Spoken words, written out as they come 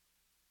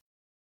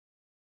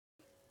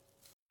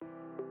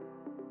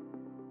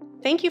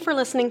Thank you for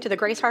listening to the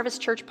Grace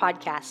Harvest Church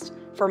podcast.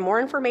 For more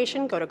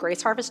information, go to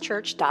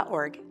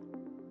graceharvestchurch.org.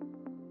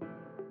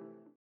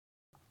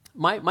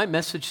 My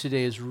message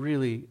today is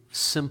really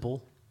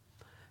simple,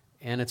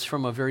 and it's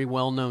from a very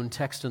well-known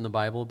text in the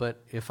Bible,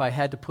 but if I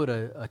had to put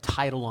a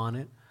title on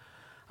it,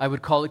 I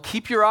would call it,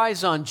 Keep Your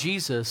Eyes on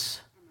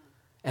Jesus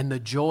and the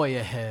Joy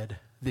Ahead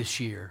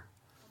This Year.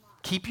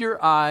 Keep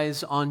your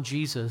eyes on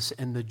Jesus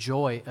and the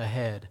joy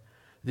ahead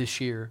this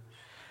year.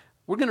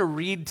 We're going to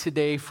read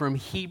today from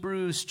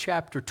Hebrews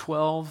chapter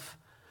 12,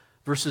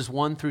 verses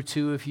 1 through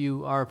 2. If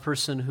you are a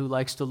person who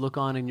likes to look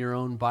on in your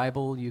own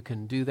Bible, you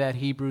can do that.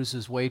 Hebrews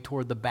is way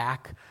toward the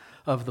back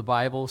of the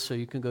Bible, so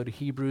you can go to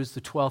Hebrews, the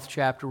 12th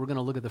chapter. We're going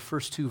to look at the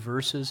first two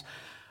verses.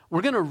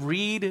 We're going to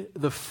read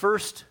the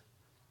first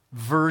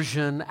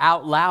version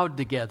out loud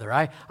together.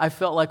 I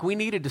felt like we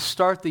needed to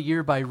start the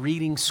year by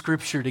reading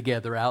Scripture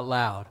together out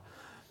loud.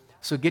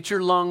 So get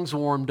your lungs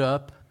warmed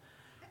up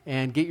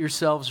and get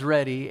yourselves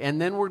ready.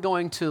 And then we're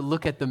going to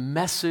look at the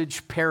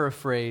Message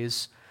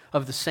paraphrase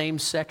of the same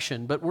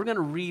section. But we're going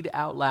to read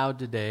out loud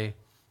today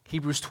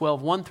Hebrews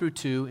 12, 1 through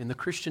 2 in the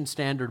Christian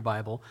Standard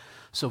Bible.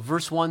 So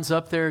verse 1's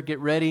up there. Get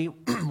ready.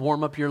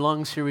 Warm up your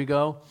lungs. Here we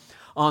go.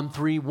 On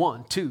 3,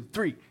 1, 2,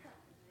 3.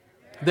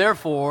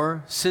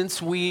 Therefore,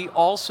 since we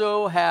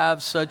also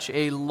have such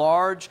a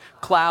large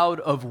cloud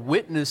of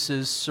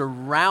witnesses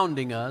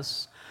surrounding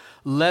us,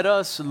 let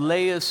us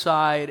lay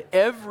aside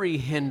every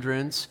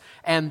hindrance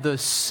and the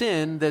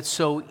sin that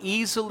so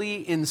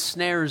easily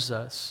ensnares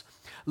us.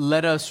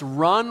 Let us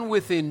run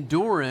with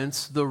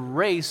endurance the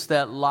race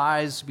that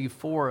lies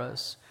before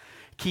us,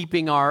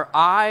 keeping our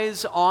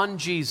eyes on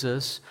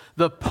Jesus,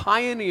 the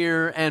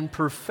pioneer and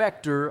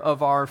perfecter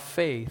of our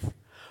faith.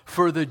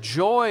 For the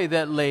joy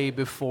that lay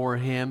before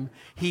him,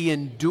 he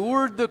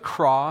endured the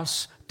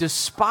cross,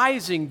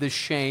 despising the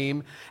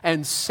shame,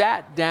 and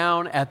sat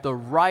down at the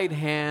right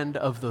hand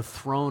of the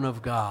throne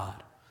of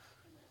God.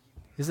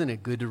 Isn't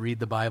it good to read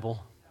the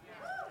Bible?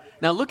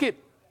 Now look at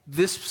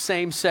this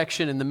same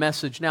section in the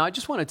Message. Now I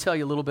just want to tell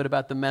you a little bit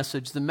about the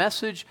Message. The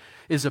Message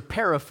is a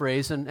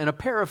paraphrase, and a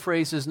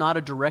paraphrase is not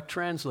a direct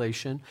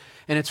translation,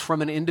 and it's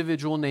from an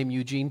individual named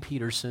Eugene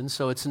Peterson,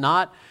 so it's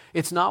not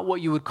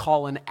what you would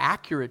call an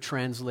accurate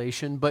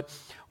translation, but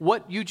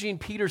what Eugene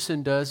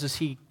Peterson does is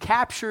he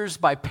captures,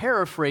 by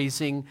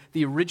paraphrasing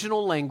the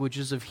original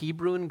languages of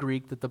Hebrew and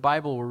Greek that the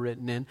Bible were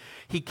written in,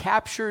 he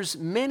captures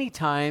many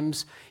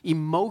times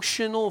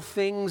emotional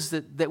things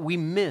that we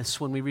miss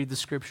when we read the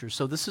Scriptures.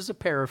 So this is a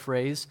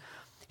paraphrase,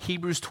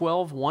 Hebrews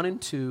 12, 1 and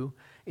 2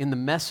 in the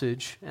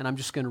Message, and I'm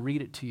just going to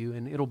read it to you,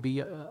 and it'll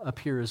be up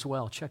here as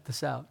well. Check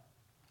this out.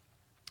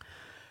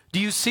 Do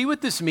you see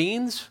what this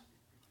means?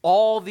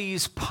 All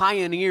these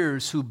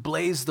pioneers who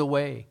blazed the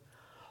way,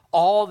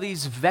 all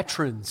these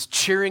veterans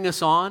cheering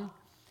us on.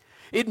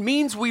 It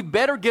means we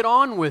better get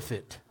on with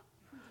it.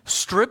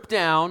 Strip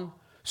down,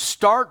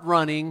 start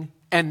running,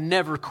 and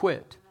never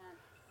quit.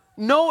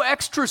 No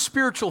extra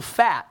spiritual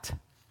fat,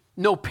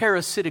 no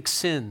parasitic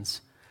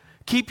sins.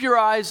 Keep your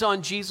eyes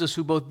on Jesus,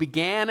 who both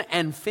began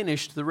and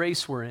finished the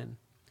race we're in.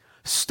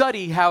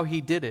 Study how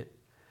he did it,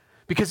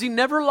 because he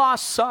never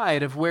lost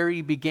sight of where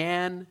he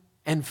began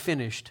and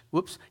finished.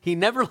 He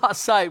never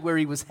lost sight where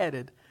he was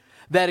headed.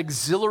 That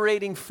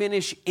exhilarating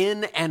finish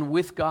in and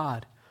with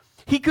God.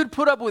 He could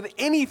put up with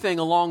anything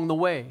along the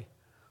way.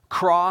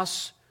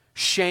 Cross,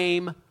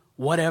 shame,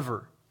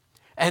 whatever.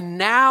 And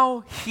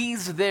now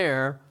he's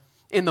there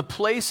in the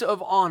place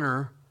of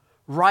honor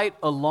right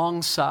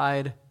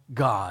alongside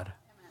God.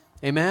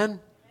 Amen?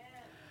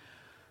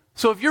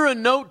 So if you're a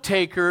note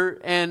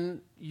taker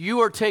and you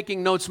are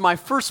taking notes, my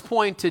first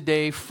point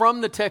today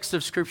from the text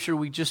of Scripture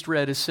we just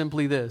read is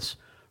simply this.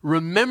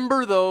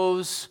 Remember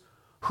those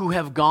who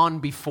have gone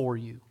before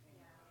you.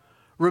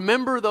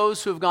 Remember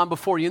those who have gone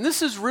before you. And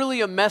this is really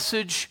a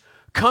message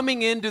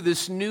coming into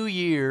this new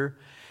year.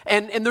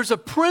 And there's a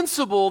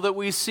principle that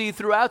we see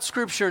throughout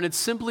Scripture, and it's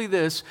simply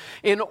this.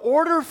 In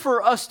order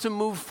for us to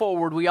move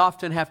forward, we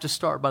often have to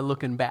start by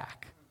looking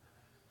back.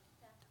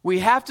 We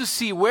have to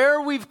see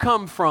where we've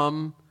come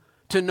from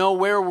to know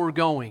where we're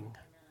going.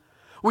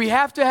 We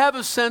have to have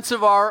a sense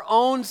of our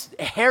own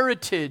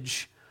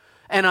heritage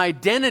and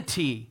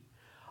identity,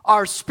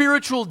 our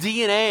spiritual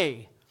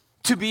DNA,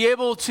 to be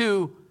able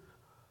to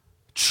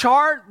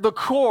chart the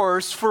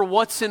course for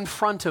what's in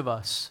front of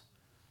us.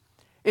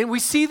 And we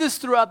see this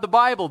throughout the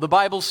Bible. The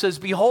Bible says,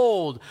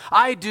 behold,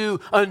 I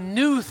do a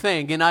new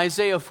thing in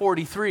Isaiah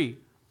 43.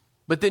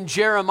 But then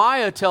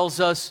Jeremiah tells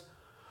us,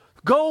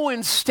 go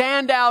and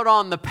stand out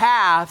on the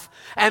path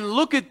and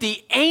look at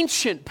the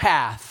ancient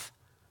path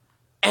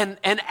and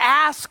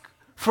ask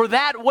for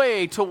that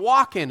way to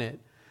walk in it.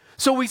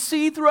 So we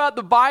see throughout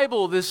the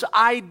Bible this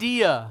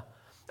idea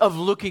of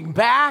looking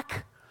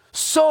back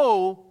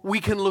so we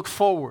can look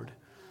forward.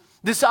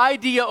 This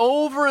idea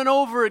over and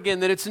over again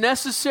that it's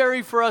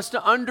necessary for us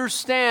to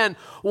understand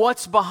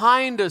what's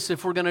behind us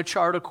if we're going to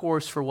chart a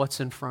course for what's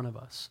in front of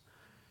us.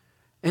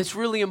 And it's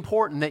really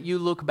important that you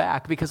look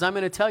back, because I'm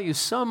going to tell you,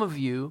 some of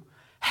you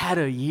had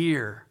a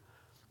year.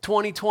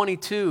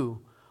 2022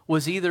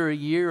 was either a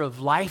year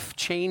of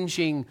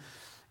life-changing,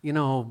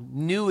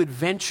 new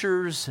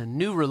adventures and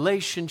new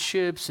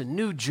relationships and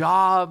new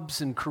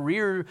jobs and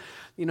career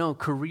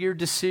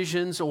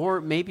decisions, or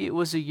maybe it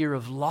was a year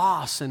of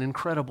loss and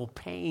incredible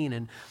pain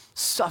and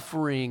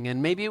suffering,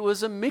 and maybe it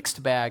was a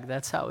mixed bag.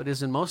 That's how it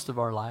is in most of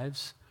our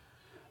lives,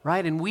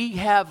 right? And we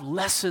have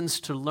lessons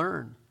to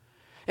learn.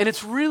 And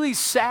it's really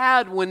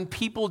sad when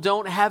people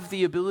don't have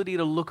the ability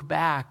to look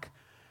back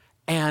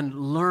and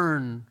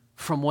learn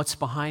from what's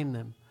behind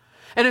them.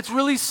 And it's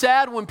really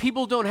sad when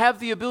people don't have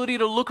the ability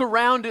to look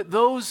around at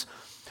those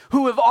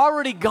who have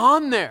already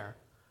gone there,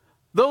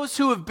 those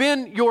who have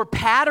been your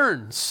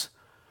patterns,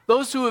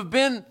 those who have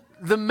been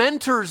the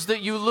mentors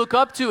that you look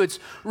up to. It's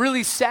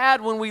really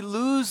sad when we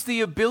lose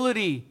the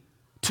ability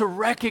to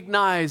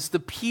recognize the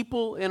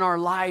people in our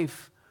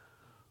life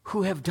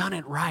who have done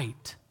it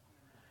right.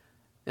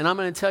 And I'm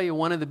going to tell you,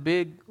 one of the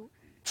big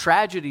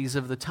tragedies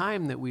of the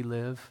time that we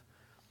live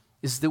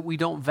is that we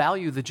don't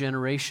value the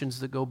generations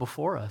that go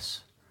before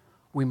us.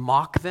 We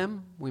mock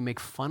them, we make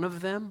fun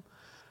of them,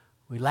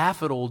 we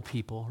laugh at old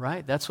people,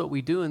 right? That's what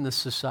we do in this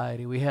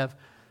society. We have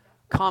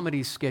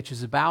comedy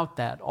sketches about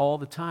that all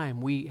the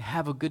time. We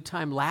have a good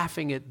time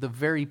laughing at the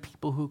very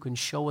people who can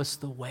show us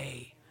the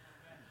way,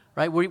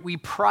 right? We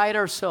pride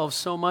ourselves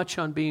so much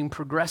on being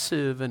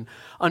progressive and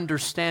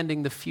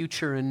understanding the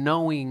future and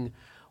knowing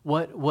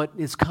what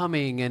is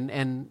coming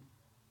and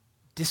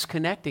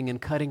disconnecting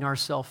and cutting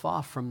ourselves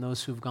off from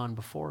those who've gone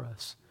before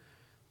us.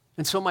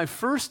 And so my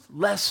first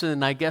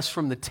lesson, I guess,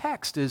 from the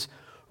text is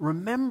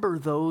remember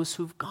those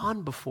who've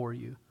gone before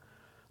you.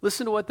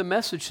 Listen to what the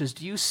message says.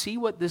 Do you see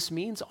what this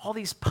means? All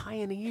these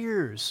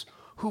pioneers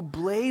who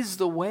blazed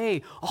the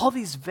way, all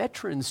these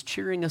veterans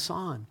cheering us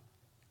on.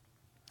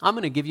 I'm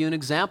going to give you an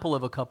example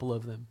of a couple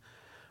of them.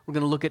 We're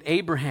going to look at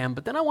Abraham,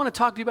 but then I want to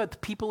talk to you about the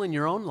people in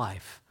your own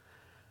life.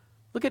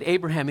 Look at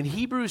Abraham in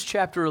Hebrews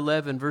chapter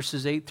 11,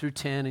 verses 8 through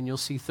 10, and you'll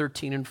see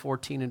 13 and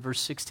 14 and verse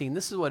 16.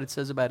 This is what it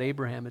says about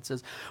Abraham. It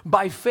says,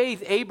 by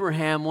faith,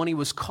 Abraham, when he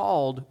was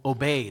called,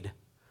 obeyed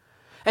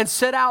and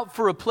set out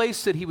for a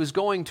place that he was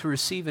going to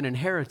receive an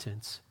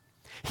inheritance.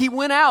 He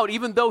went out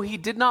even though he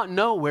did not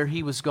know where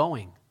he was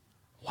going.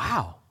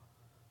 Wow.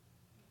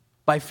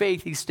 By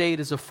faith, he stayed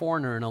as a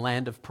foreigner in a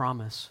land of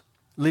promise,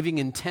 living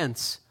in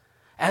tents,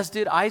 as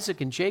did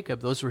Isaac and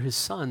Jacob. Those were his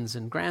sons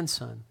and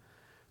grandson,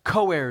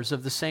 co-heirs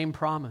of the same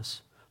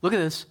promise. Look at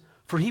this.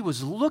 For he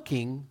was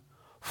looking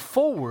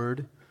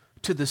forward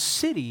to the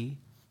city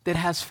that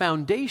has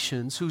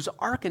foundations, whose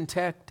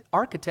architect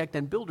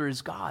and builder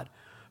is God.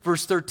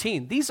 Verse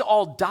 13, these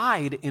all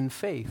died in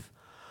faith,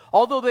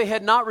 although they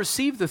had not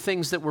received the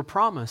things that were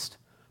promised,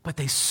 but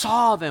they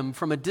saw them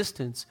from a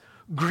distance,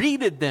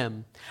 greeted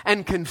them,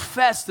 and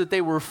confessed that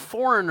they were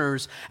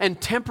foreigners and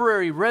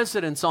temporary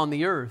residents on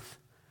the earth.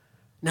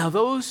 Now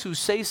those who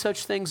say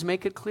such things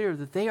make it clear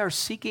that they are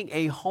seeking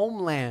a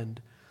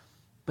homeland,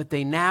 but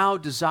they now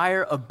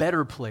desire a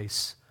better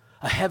place,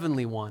 a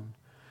heavenly one.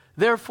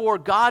 Therefore,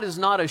 God is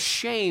not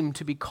ashamed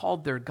to be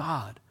called their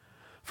God,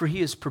 for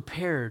he has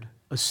prepared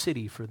a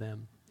city for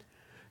them.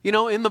 You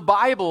know, in the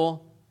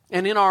Bible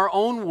and in our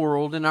own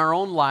world, in our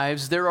own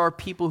lives, there are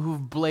people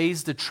who've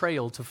blazed a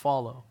trail to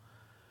follow.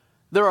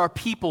 There are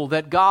people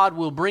that God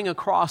will bring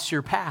across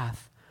your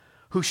path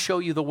who show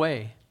you the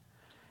way.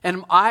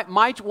 And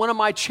one of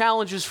my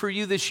challenges for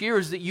you this year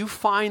is that you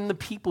find the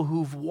people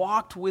who've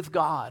walked with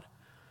God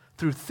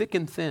through thick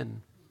and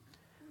thin,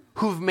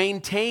 who've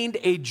maintained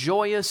a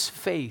joyous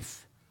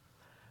faith.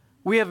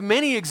 We have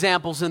many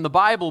examples in the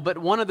Bible, but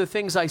one of the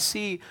things I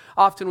see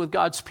often with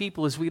God's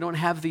people is we don't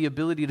have the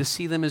ability to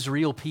see them as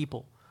real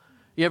people.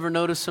 You ever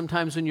notice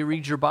sometimes when you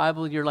read your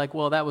Bible, you're like,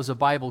 well, that was a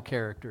Bible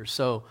character,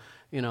 so,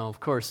 of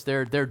course,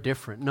 they're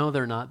different. No,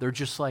 they're not. They're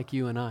just like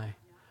you and I.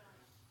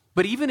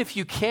 But even if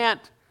you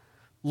can't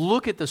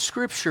look at the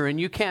Scripture and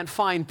you can't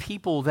find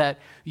people that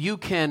you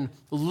can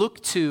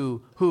look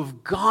to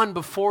who've gone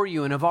before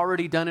you and have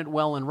already done it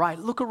well and right,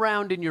 look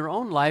around in your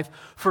own life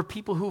for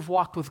people who've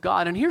walked with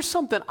God. And here's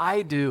something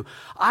I do.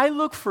 I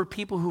look for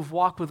people who've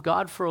walked with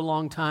God for a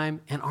long time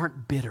and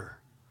aren't bitter,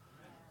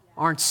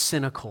 aren't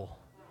cynical,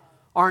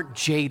 aren't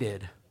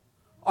jaded,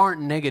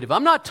 aren't negative.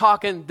 I'm not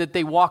talking that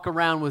they walk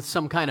around with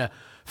some kind of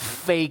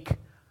fake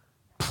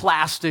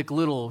plastic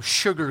little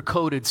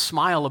sugar-coated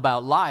smile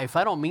about life.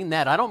 I don't mean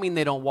that. I don't mean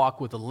they don't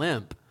walk with a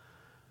limp.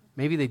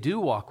 Maybe they do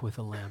walk with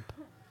a limp.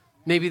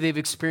 Maybe they've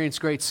experienced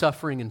great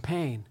suffering and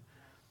pain.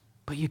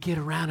 But you get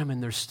around them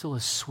and there's still a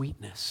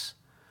sweetness.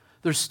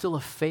 There's still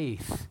a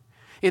faith.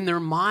 In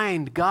their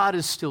mind, God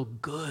is still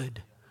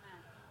good.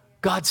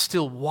 God's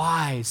still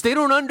wise. They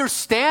don't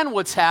understand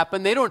what's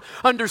happened. They don't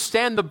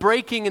understand the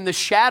breaking and the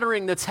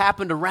shattering that's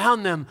happened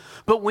around them.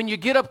 But when you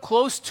get up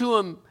close to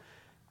them,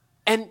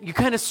 and you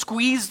kind of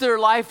squeeze their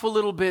life a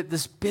little bit,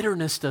 this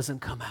bitterness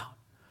doesn't come out.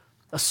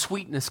 A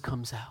sweetness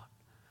comes out.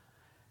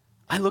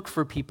 I look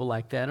for people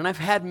like that, and I've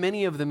had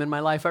many of them in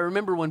my life. I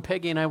remember when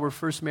Peggy and I were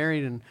first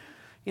married, and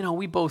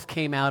we both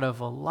came out of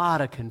a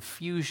lot of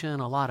confusion,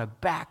 a lot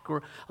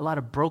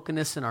of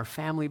brokenness in our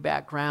family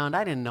background.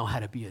 I didn't know how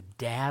to be a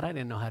dad. I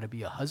didn't know how to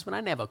be a husband. I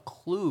didn't have a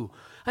clue.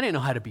 I didn't know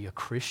how to be a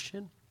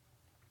Christian.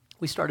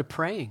 We started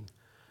praying.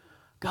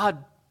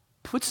 God,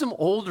 put some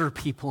older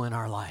people in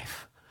our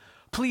life.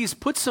 Please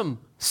put some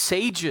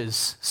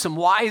sages, some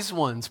wise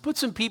ones. Put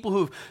some people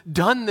who've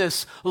done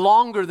this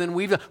longer than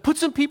we've done. Put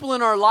some people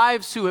in our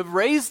lives who have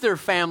raised their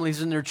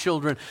families and their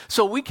children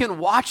so we can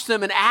watch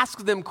them and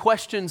ask them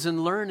questions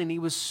and learn. And he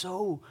was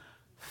so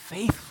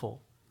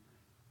faithful.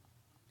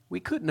 We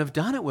couldn't have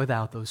done it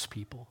without those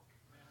people.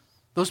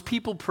 Those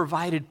people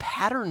provided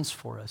patterns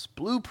for us,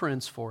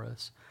 blueprints for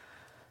us.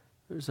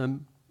 There's a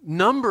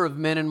number of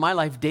men in my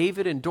life,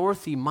 David and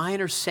Dorothy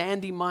Miner,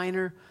 Sandy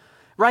Miner.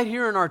 Right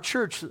here in our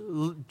church,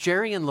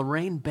 Jerry and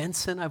Lorraine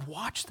Benson, I've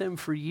watched them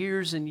for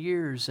years and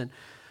years. And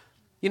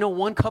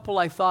one couple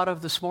I thought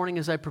of this morning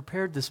as I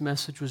prepared this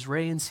message was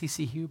Ray and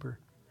Cece Huber.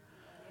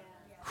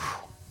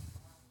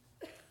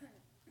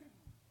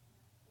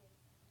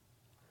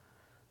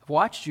 I've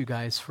watched you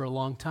guys for a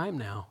long time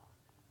now.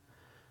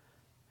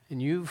 And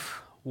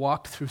you've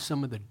walked through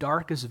some of the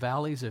darkest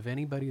valleys of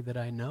anybody that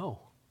I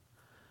know.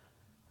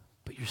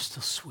 But you're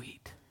still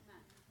sweet.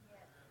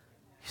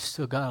 You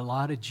still got a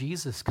lot of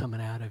Jesus coming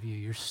out of you.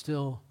 You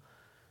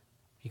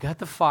got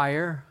the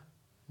fire.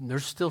 And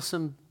there's still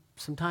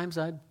sometimes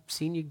I've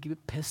seen you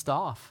get pissed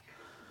off.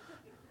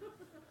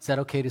 Is that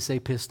okay to say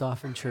pissed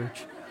off in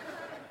church?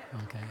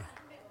 Okay.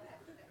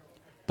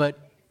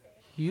 But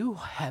you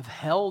have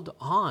held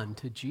on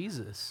to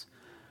Jesus.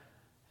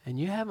 And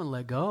you haven't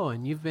let go.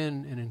 And you've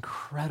been an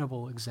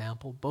incredible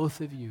example, both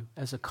of you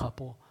as a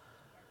couple.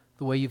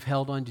 The way you've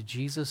held on to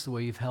Jesus, the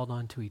way you've held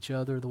on to each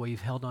other, the way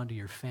you've held on to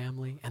your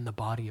family and the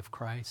body of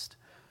Christ.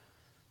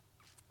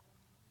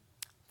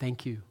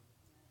 Thank you.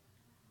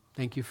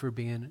 Thank you for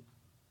being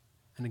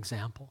an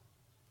example.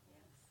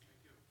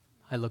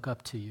 I look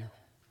up to you.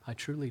 I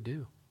truly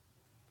do.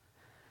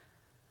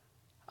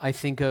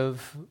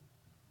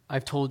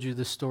 I've told you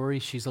the story.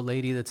 She's a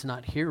lady that's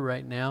not here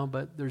right now,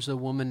 but there's a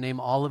woman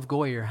named Olive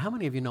Goyer. How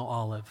many of you know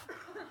Olive?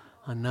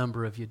 A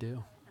number of you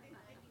do.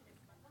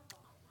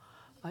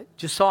 I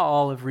just saw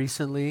Olive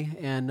recently,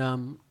 and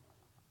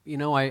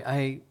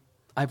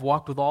I've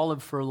walked with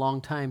Olive for a long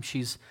time.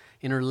 She's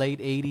in her late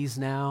 80s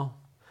now.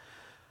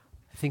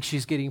 I think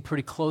she's getting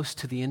pretty close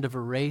to the end of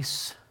her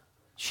race.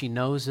 She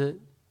knows it,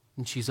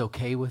 and she's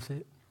okay with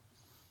it.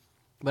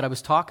 But I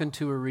was talking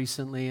to her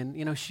recently,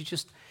 and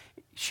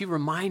she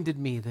reminded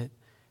me that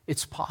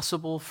it's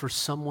possible for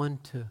someone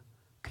to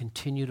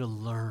continue to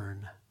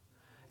learn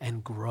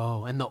and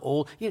grow. And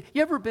you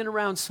ever been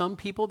around some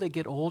people that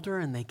get older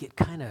and they get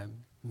kind of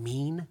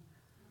mean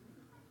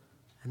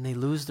and they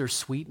lose their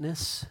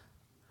sweetness?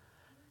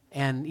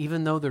 And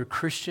even though they're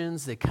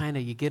Christians,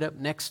 you get up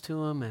next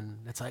to them and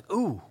it's like,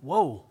 ooh,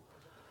 whoa,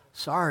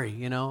 sorry,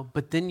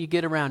 But then you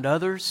get around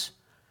others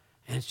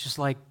and it's just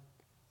like,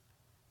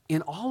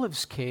 in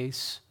Olive's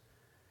case,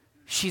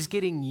 she's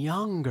getting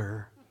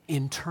younger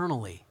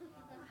internally.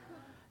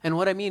 And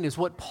what I mean is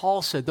what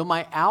Paul said, though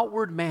my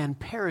outward man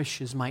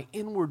perishes, my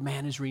inward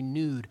man is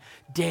renewed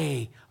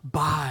day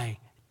by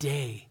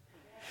day.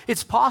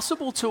 It's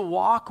possible to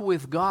walk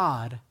with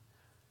God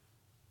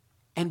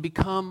and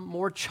become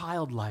more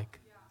childlike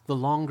the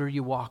longer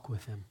you walk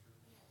with Him.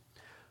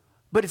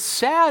 But it's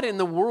sad in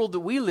the world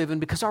that we live in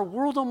because our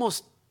world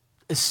almost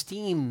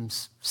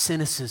esteems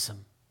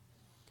cynicism.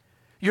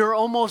 You're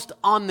almost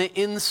on the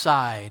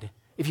inside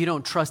if you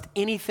don't trust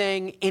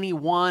anything,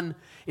 anyone.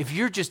 If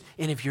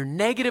you're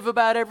negative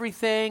about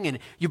everything and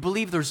you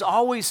believe there's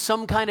always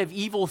some kind of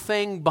evil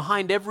thing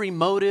behind every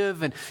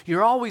motive and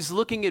you're always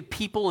looking at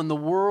people in the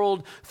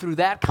world through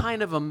that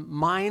kind of a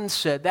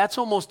mindset, that's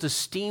almost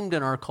esteemed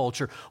in our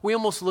culture. We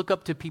almost look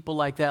up to people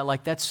like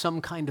that's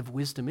some kind of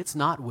wisdom. It's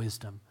not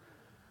wisdom.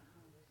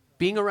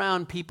 Being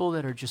around people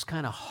that are just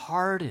kind of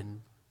hard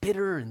and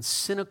bitter and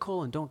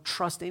cynical and don't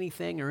trust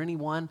anything or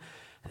anyone,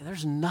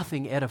 there's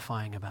nothing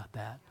edifying about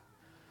that.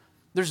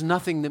 There's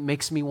nothing that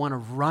makes me want to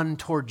run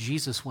toward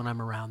Jesus when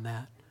I'm around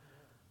that.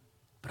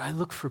 But I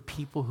look for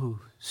people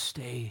who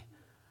stay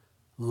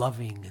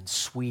loving and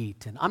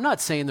sweet. And I'm not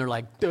saying they're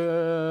like,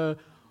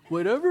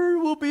 whatever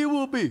will be,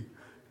 will be.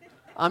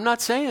 I'm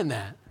not saying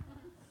that.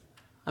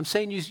 I'm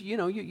saying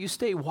you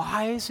stay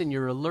wise and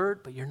you're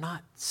alert, but you're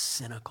not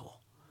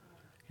cynical.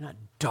 You're not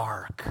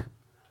dark.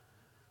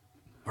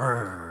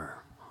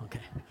 Okay.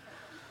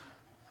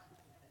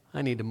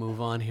 I need to move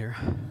on here.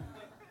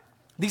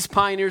 These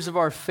pioneers of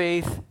our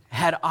faith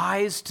had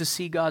eyes to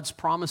see God's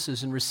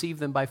promises and receive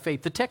them by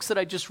faith. The text that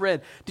I just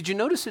read, did you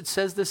notice it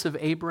says this of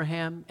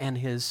Abraham and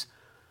his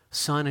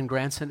son and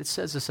grandson? It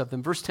says this of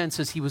them. Verse 10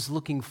 says he was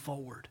looking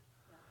forward.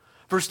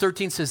 Verse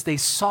 13 says they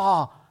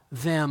saw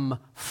them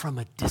from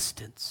a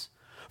distance.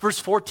 Verse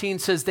 14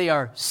 says they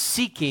are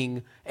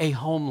seeking a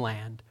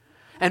homeland.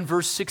 And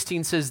verse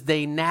 16 says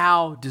they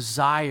now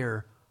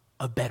desire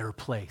a better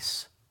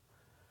place.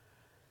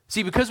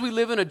 See, because we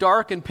live in a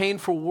dark and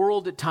painful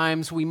world at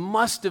times, we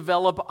must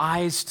develop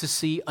eyes to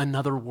see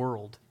another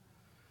world.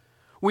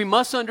 We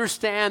must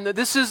understand that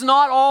this is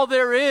not all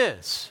there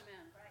is.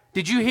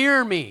 Did you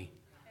hear me?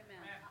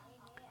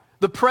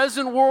 The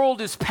present world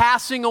is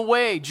passing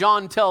away,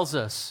 John tells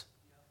us,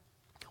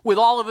 with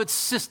all of its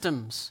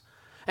systems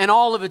and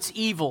all of its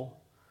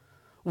evil.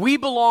 We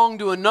belong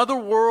to another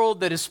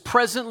world that is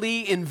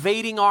presently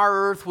invading our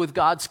earth with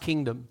God's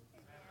kingdom.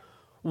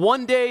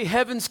 One day,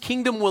 heaven's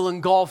kingdom will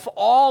engulf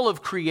all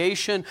of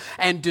creation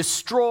and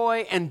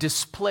destroy and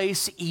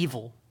displace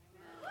evil.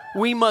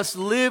 We must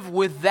live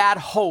with that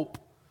hope,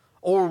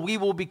 or we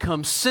will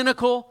become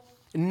cynical,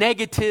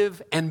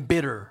 negative, and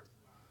bitter.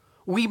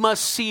 We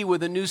must see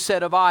with a new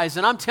set of eyes.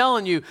 And I'm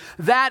telling you,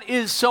 that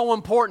is so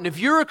important. If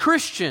you're a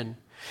Christian,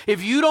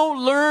 if you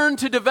don't learn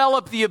to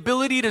develop the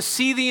ability to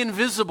see the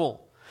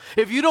invisible,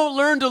 if you don't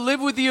learn to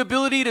live with the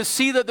ability to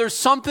see that there's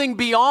something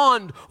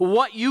beyond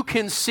what you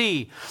can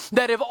see,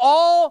 that if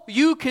all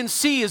you can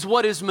see is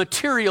what is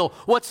material,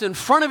 what's in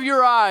front of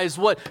your eyes,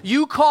 what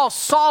you call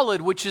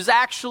solid, which is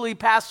actually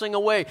passing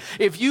away,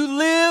 if you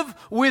live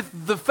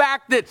with the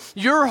fact that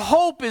your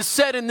hope is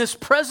set in this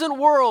present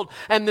world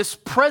and this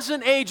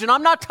present age, and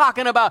I'm not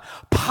talking about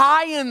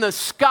pie in the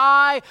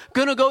sky,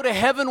 gonna go to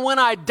heaven when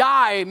I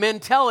die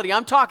mentality.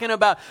 I'm talking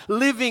about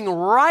living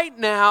right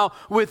now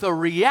with a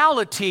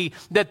reality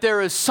that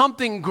there is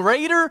something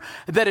greater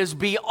that is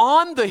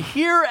beyond the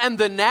here and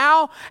the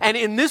now. And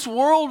in this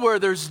world where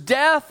there's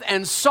death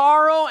and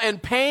sorrow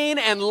and pain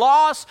and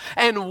loss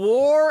and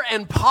war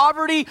and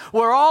poverty,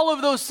 where all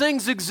of those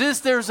things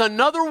exist, there's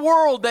another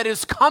world that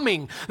is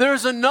coming.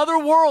 There's another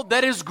world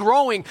that is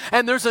growing.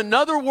 And there's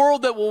another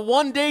world that will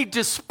one day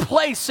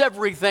displace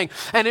everything.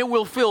 And it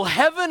will fill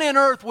heaven and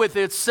earth with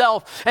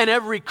itself. And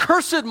every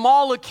cursed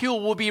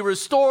molecule will be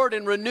restored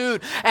and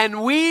renewed.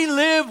 And we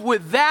live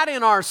with that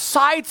in our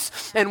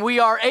sights, and we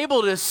are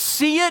able to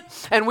see it,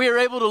 and we are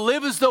able to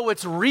live as though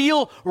it's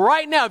real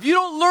right now. If you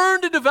don't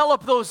learn to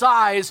develop those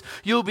eyes,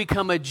 you'll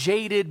become a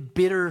jaded,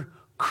 bitter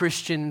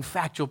Christian. In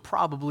fact, you'll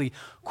probably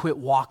quit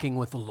walking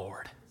with the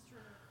Lord.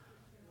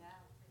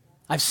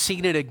 I've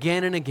seen it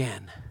again and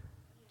again.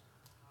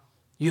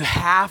 You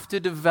have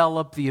to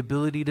develop the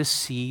ability to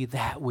see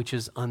that which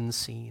is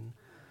unseen.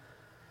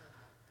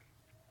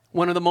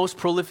 One of the most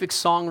prolific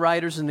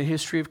songwriters in the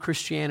history of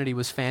Christianity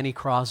was Fanny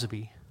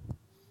Crosby.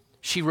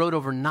 She wrote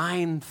over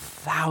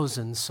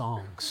 9,000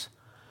 songs,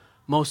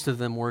 most of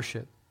them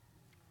worship.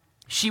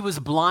 She was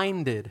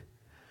blinded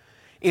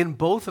in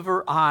both of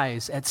her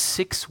eyes at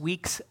 6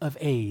 weeks of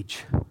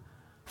age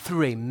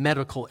through a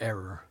medical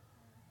error.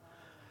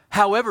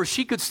 However,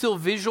 she could still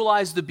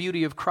visualize the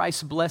beauty of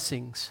Christ's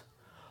blessings,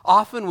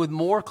 often with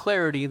more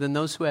clarity than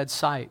those who had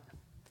sight.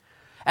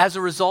 As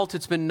a result,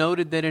 it's been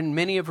noted that in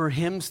many of her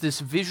hymns, this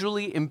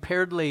visually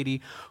impaired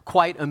lady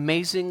quite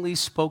amazingly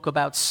spoke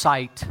about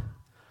sight.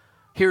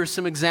 Here are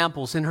some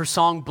examples. In her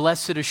song,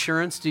 Blessed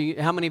Assurance,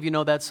 how many of you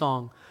know that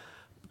song?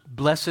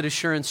 Blessed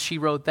Assurance, she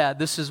wrote that.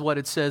 This is what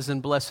it says in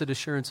Blessed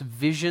Assurance: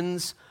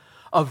 visions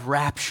of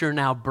rapture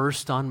now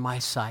burst on my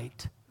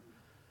sight.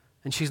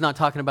 And she's not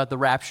talking about the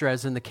rapture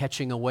as in the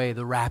catching away,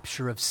 the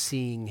rapture of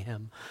seeing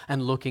him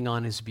and looking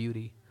on his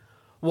beauty.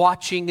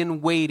 Watching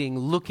and waiting,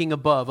 looking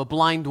above. A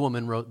blind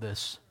woman wrote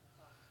this.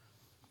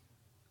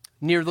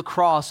 Near the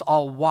cross,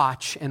 I'll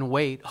watch and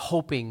wait,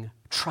 hoping,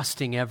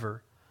 trusting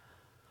ever.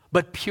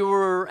 But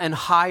purer and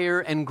higher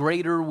and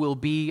greater will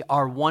be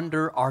our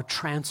wonder, our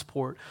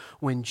transport,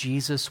 when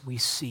Jesus we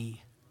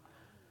see.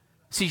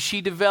 See, she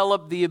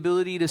developed the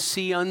ability to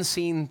see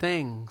unseen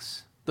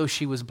things, though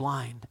she was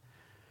blind.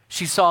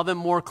 She saw them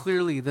more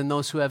clearly than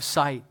those who have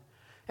sight.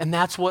 And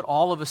that's what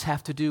all of us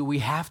have to do. We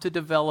have to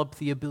develop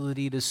the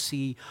ability to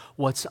see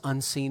what's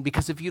unseen.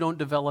 Because if you don't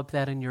develop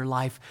that in your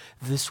life,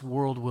 this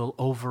world will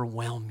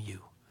overwhelm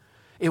you.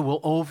 It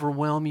will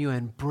overwhelm you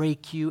and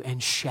break you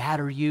and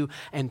shatter you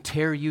and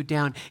tear you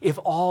down. If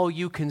all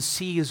you can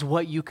see is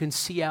what you can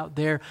see out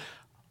there,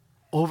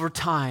 over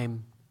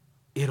time,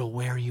 it'll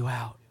wear you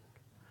out.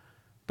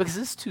 Because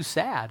it's too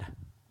sad.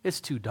 It's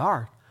too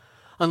dark.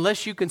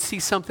 Unless you can see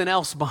something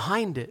else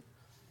behind it.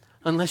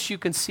 Unless you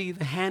can see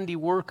the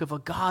handiwork of a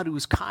God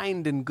who's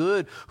kind and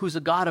good, who's a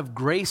God of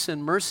grace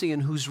and mercy,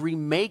 and who's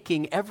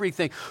remaking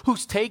everything,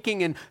 who's taking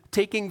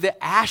the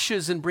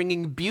ashes and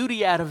bringing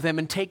beauty out of them,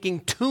 and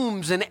taking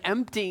tombs and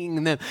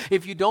emptying them.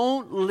 If you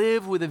don't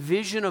live with a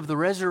vision of the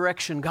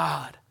resurrection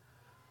God,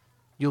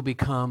 you'll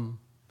become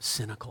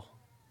cynical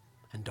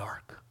and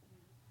dark.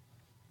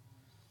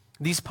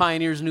 These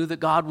pioneers knew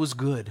that God was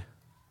good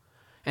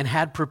and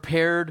had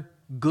prepared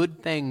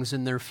good things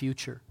in their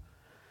future.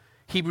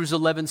 Hebrews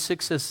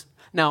 11:6 says,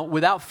 now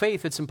without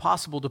faith it's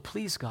impossible to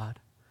please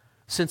God,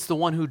 since the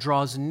one who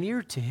draws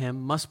near to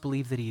him must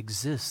believe that he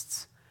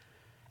exists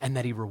and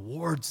that he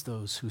rewards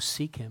those who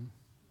seek him.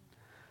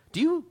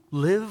 Do you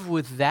live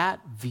with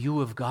that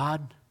view of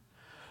God?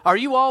 Are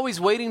you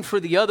always waiting for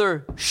the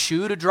other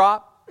shoe to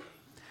drop?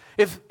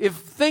 If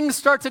things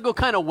start to go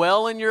kind of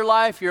well in your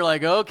life, you're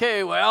like,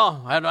 okay,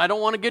 well, I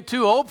don't want to get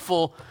too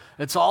hopeful.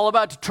 It's all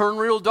about to turn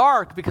real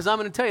dark, because I'm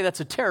going to tell you that's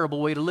a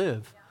terrible way to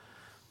live.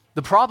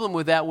 The problem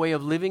with that way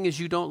of living is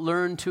you don't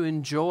learn to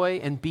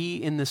enjoy and be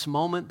in this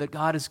moment that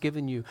God has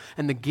given you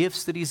and the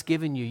gifts that He's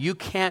given you. You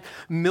can't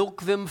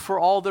milk them for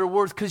all they're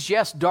worth because,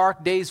 yes,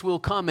 dark days will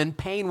come and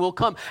pain will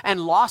come and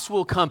loss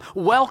will come.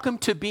 Welcome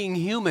to being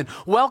human.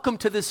 Welcome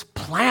to this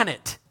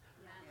planet.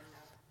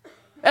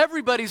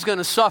 Everybody's going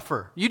to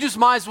suffer. You just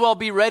might as well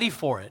be ready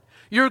for it.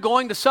 You're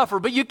going to suffer,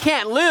 but you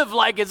can't live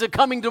like, is it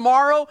coming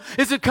tomorrow?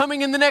 Is it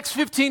coming in the next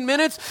 15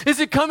 minutes? Is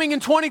it coming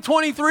in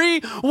 2023?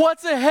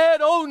 What's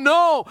ahead? Oh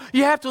no.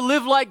 You have to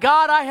live like,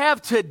 God, I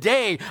have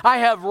today. I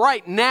have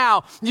right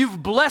now.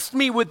 You've blessed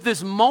me with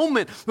this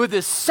moment, with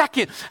this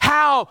second.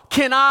 How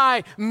can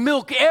I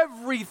milk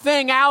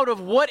everything out of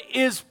what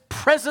is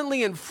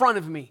presently in front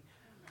of me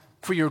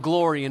for your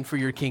glory and for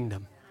your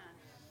kingdom?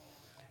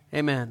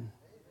 Amen.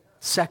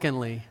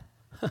 Secondly,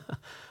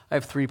 I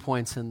have 3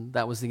 points, and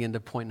that was the end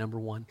of point number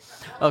 1.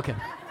 Okay.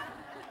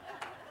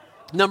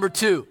 Number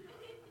 2,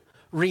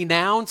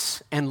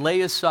 renounce and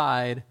lay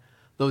aside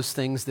those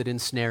things that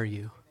ensnare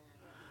you.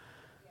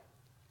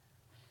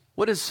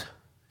 What does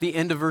the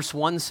end of verse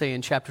 1 say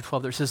in chapter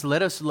 12? There it says,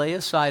 let us lay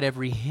aside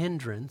every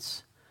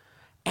hindrance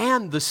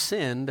and the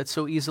sin that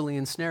so easily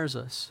ensnares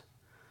us.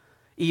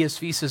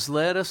 ESV says,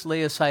 let us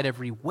lay aside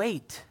every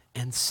weight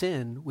and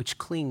sin which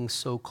clings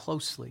so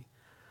closely.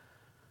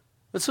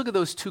 Let's look at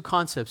those two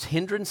concepts,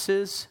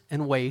 hindrances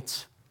and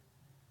weights,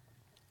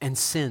 and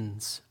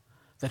sins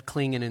that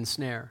cling and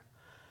ensnare.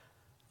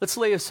 Let's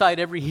lay aside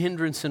every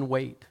hindrance and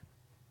weight.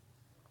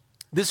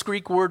 This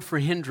Greek word for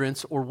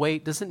hindrance or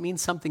weight doesn't mean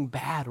something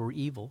bad or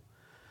evil.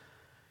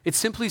 It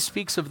simply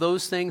speaks of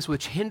those things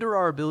which hinder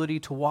our ability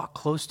to walk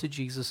close to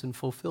Jesus and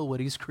fulfill what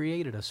He's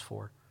created us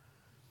for.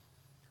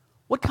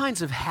 What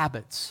kinds of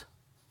habits,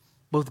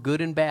 both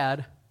good and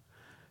bad,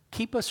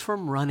 keep us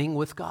from running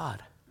with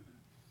God?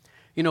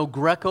 You know,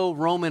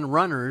 Greco-Roman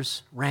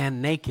runners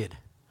ran naked.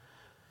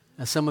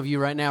 Now, some of you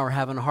right now are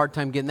having a hard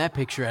time getting that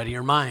picture out of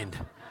your mind.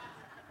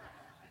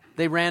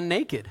 They ran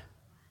naked.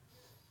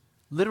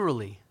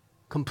 Literally,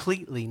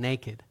 completely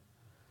naked.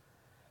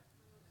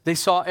 They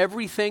saw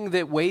everything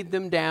that weighed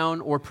them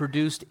down or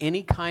produced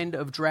any kind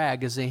of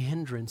drag as a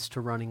hindrance to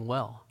running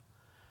well.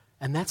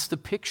 And that's the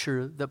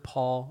picture that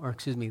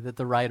that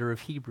the writer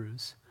of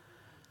Hebrews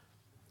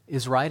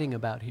is writing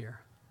about here.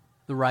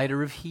 The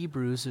writer of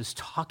Hebrews is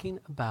talking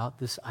about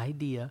this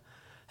idea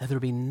that there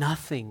be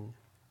nothing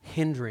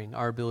hindering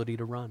our ability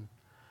to run.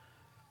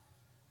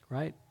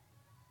 Right?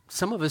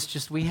 Some of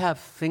us we have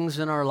things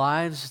in our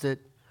lives that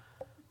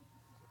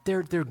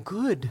they're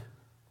good,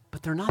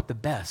 but they're not the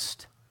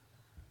best.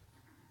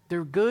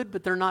 They're good,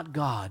 but they're not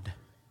God.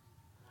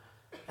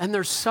 And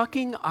they're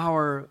sucking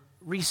our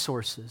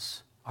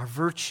resources, our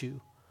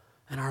virtue,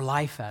 and our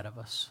life out of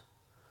us.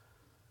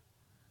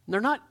 And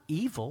they're not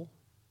evil.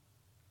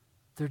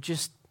 They're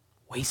just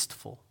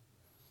wasteful.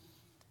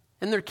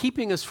 And they're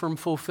keeping us from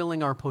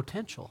fulfilling our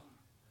potential.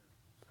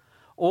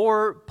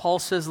 Or Paul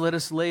says, let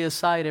us lay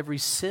aside every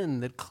sin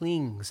that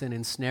clings and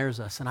ensnares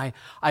us. And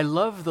I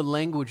love the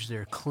language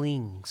there,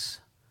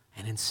 clings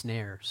and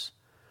ensnares.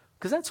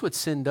 Because that's what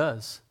sin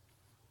does.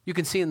 You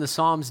can see in the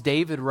Psalms,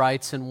 David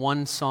writes in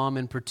one psalm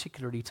in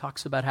particular, he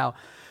talks about how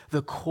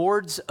the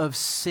cords of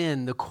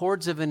sin, the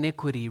cords of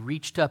iniquity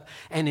reached up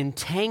and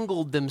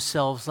entangled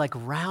themselves like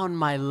round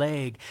my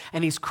leg.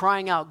 And he's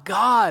crying out,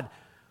 God,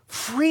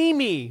 free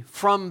me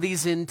from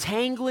these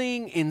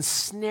entangling,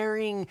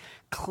 ensnaring,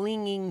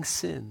 clinging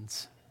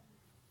sins.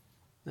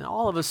 And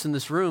all of us in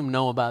this room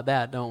know about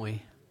that, don't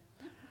we?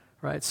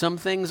 Right? Some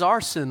things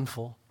are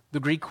sinful. The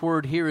Greek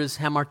word here is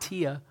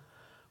hamartia,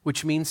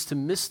 which means to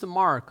miss the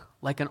mark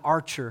like an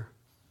archer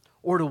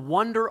or to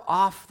wander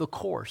off the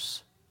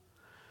course.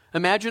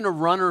 Imagine a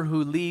runner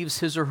who leaves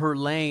his or her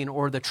lane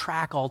or the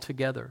track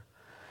altogether.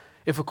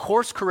 If a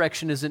course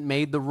correction isn't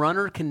made, the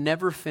runner can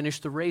never finish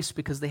the race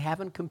because they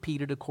haven't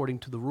competed according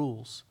to the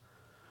rules.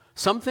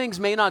 Some things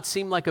may not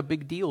seem like a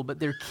big deal, but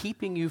they're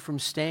keeping you from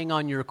staying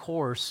on your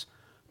course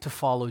to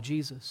follow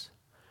Jesus.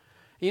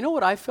 You know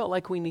what I felt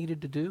like we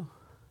needed to do?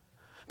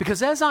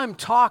 Because as I'm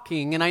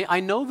talking, and I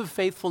know the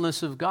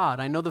faithfulness of God,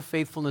 I know the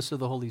faithfulness of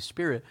the Holy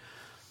Spirit,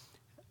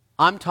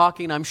 I'm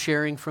talking, I'm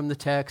sharing from the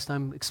text,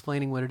 I'm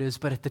explaining what it is,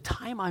 but at the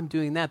time I'm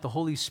doing that, the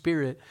Holy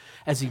Spirit,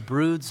 as He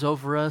broods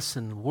over us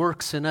and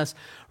works in us,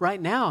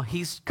 right now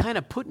He's kind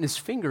of putting His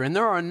finger, and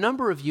there are a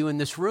number of you in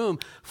this room,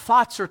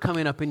 thoughts are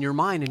coming up in your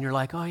mind, and you're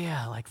like, oh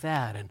yeah, like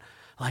that, and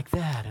like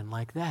that, and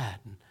like that.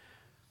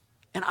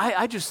 And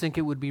I just think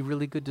it would be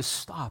really good to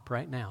stop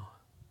right now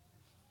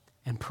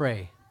and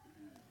pray.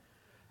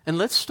 And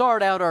let's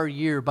start out our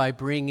year by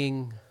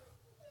bringing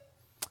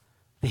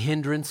the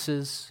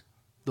hindrances,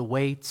 the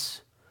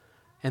weights,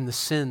 and the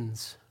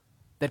sins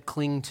that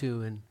cling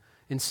to and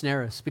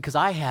ensnare us. Because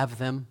I have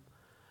them.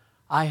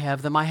 I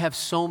have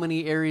so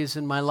many areas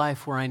in my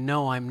life where I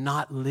know I'm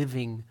not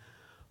living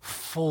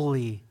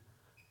fully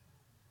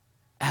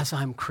as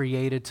I'm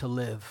created to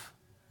live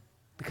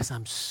because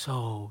I'm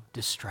so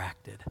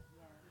distracted.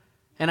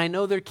 And I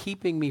know they're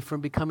keeping me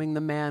from becoming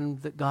the man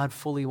that God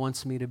fully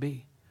wants me to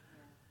be.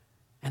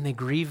 And they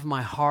grieve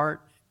my heart,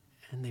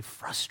 and they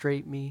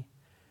frustrate me,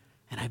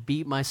 and I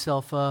beat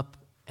myself up,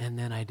 and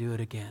then I do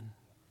it again.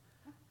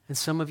 And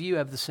some of you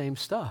have the same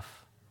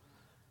stuff,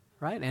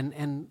 right?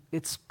 And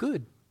it's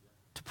good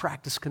to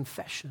practice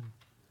confession.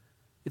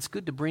 It's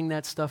good to bring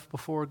that stuff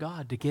before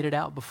God, to get it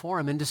out before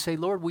Him, and to say,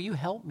 Lord, will you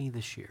help me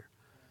this year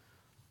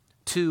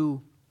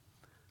to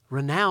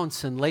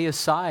renounce and lay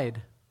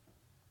aside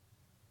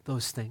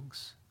those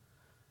things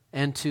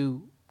and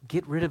to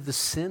get rid of the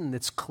sin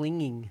that's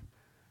clinging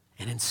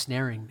and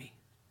ensnaring me.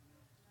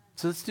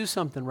 So let's do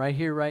something right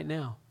here, right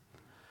now.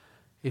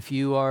 If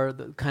you are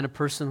the kind of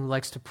person who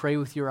likes to pray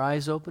with your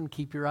eyes open,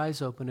 keep your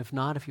eyes open. If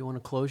not, if you want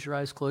to close your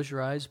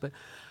eyes. But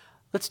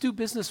let's do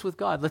business with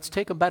God. Let's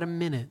take about a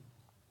minute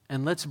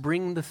and let's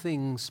bring the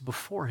things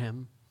before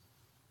Him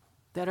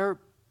that are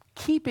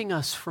keeping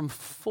us from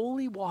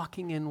fully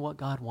walking in what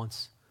God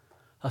wants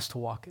us to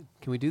walk in.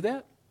 Can we do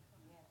that?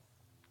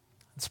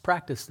 Let's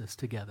practice this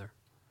together.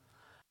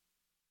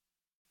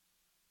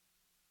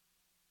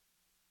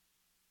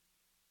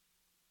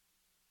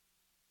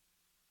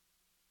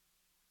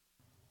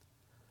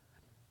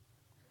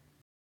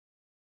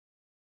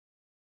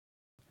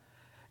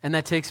 And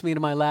that takes me to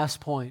my last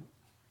point.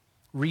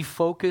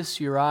 Refocus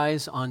your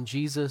eyes on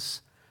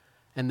Jesus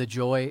and the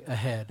joy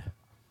ahead.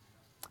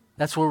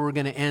 That's where we're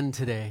going to end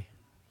today.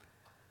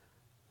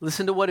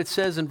 Listen to what it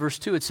says in verse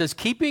 2. It says,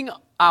 keeping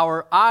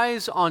our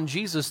eyes on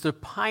Jesus, the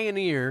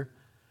pioneer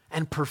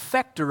and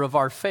perfecter of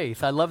our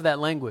faith. I love that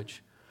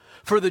language.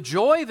 For the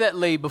joy that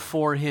lay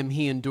before Him,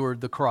 He endured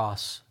the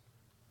cross,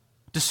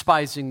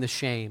 despising the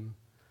shame,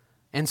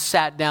 and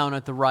sat down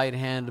at the right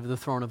hand of the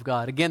throne of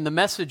God. Again, the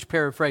Message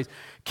paraphrase,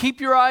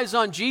 keep your eyes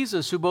on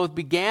Jesus, who both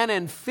began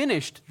and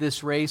finished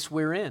this race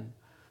we're in.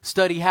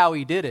 Study how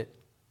He did it,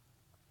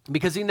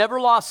 because He never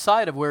lost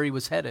sight of where He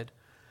was headed.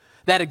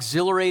 That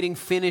exhilarating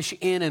finish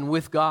in and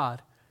with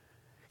God.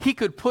 He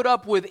could put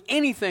up with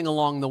anything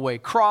along the way,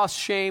 cross,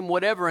 shame,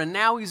 whatever, and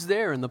now He's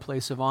there in the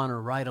place of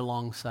honor right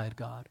alongside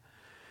God.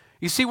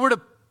 You see, we're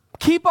to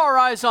keep our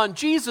eyes on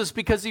Jesus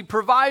because He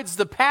provides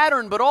the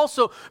pattern, but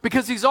also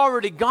because He's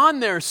already gone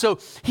there. So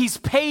He's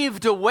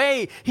paved a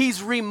way.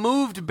 He's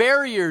removed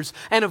barriers.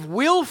 And if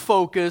we'll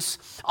focus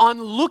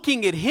on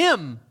looking at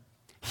Him,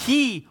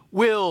 He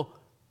will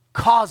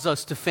cause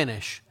us to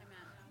finish.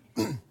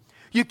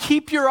 You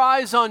keep your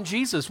eyes on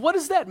Jesus. What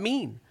does that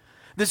mean?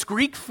 This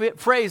Greek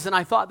phrase, and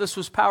I thought this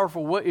was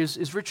powerful. What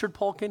is Richard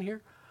Polk in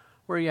here?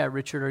 Where are you at,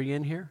 Richard? Are you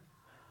in here?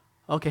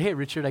 Okay, hey,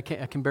 Richard, I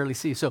can barely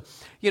see. So,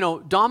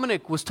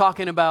 Dominic was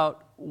talking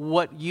about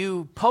what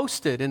you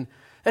posted, and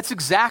that's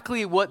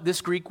exactly what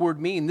this Greek word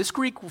means. This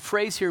Greek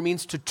phrase here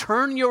means to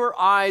turn your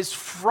eyes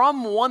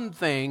from one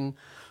thing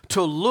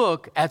to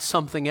look at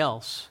something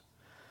else.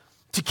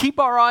 To keep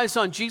our eyes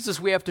on Jesus,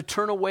 we have to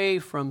turn away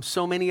from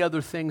so many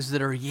other things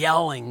that are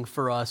yelling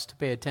for us to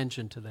pay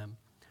attention to them.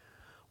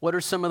 What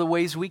are some of the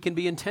ways we can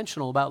be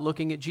intentional about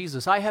looking at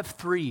Jesus? I have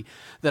 3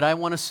 that I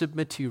want to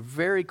submit to you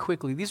very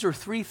quickly. These are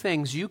 3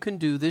 things you can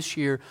do this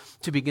year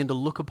to begin to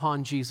look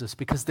upon Jesus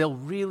because they'll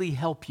really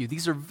help you.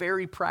 These are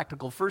very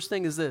practical. First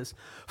thing is this: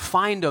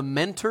 find a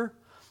mentor,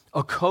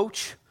 a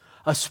coach,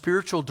 a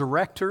spiritual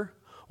director,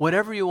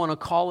 whatever you want to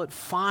call it.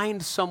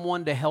 Find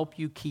someone to help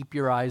you keep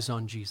your eyes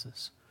on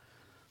Jesus.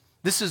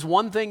 This is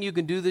one thing you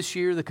can do this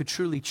year that could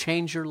truly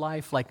change your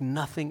life like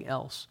nothing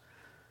else.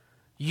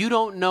 You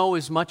don't know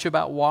as much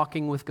about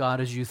walking with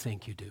God as you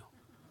think you do.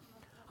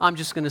 I'm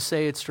just going to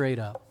say it straight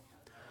up.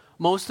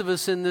 Most of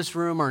us in this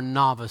room are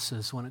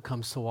novices when it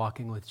comes to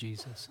walking with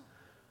Jesus.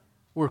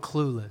 We're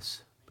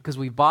clueless because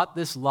we bought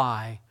this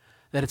lie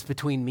that it's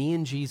between me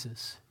and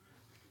Jesus.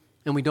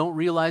 And we don't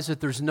realize that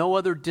there's no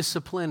other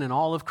discipline in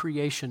all of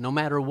creation. No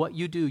matter what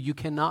you do, you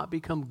cannot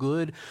become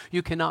good.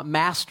 You cannot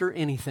master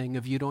anything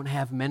if you don't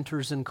have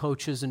mentors and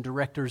coaches and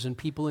directors and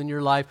people in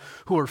your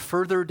life who are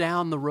further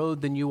down the road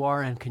than you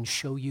are and can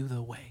show you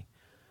the way.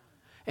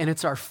 And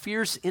it's our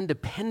fierce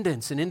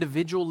independence and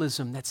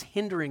individualism that's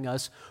hindering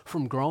us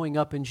from growing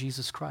up in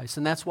Jesus Christ.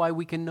 And that's why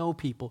we can know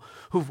people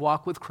who've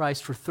walked with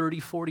Christ for 30,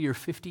 40, or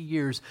 50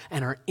 years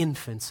and are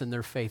infants in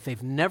their faith.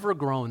 They've never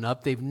grown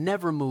up. They've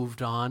never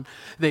moved on.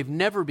 They've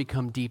never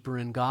become deeper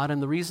in God.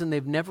 And the reason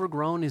they've never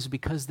grown is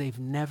because they've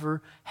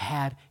never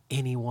had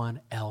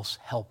anyone else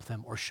help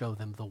them or show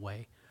them the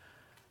way.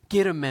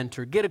 Get a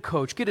mentor, get a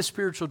coach, get a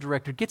spiritual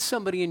director, get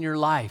somebody in your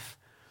life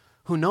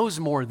who knows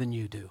more than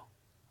you do.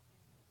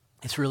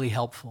 It's really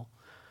helpful.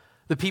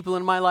 The people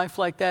in my life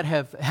like that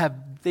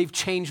they've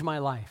changed my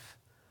life.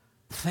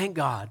 Thank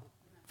God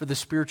for the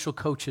spiritual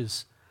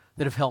coaches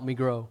that have helped me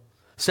grow.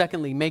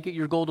 Secondly, make it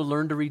your goal to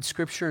learn to read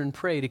Scripture and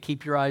pray to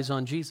keep your eyes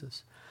on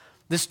Jesus.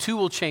 This too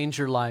will change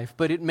your life,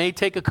 but it may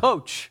take a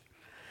coach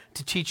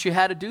to teach you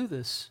how to do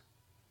this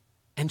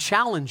and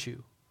challenge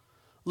you.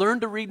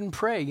 Learn to read and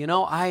pray.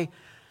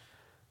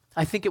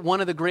 I think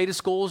one of the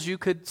greatest goals you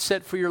could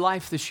set for your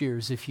life this year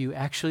is if you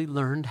actually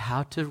learned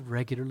how to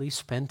regularly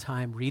spend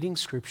time reading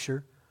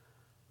Scripture,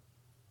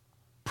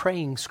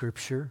 praying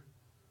Scripture,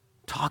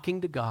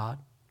 talking to God,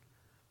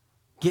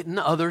 getting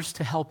others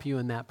to help you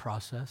in that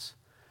process.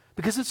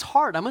 Because it's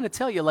hard. I'm going to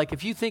tell you,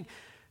 if you think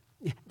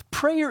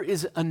prayer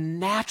is a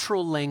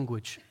natural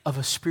language of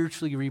a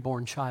spiritually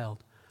reborn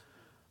child.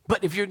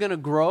 But if you're going to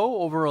grow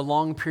over a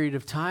long period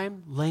of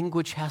time,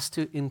 language has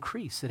to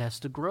increase. It has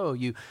to grow.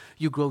 You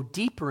grow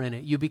deeper in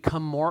it. You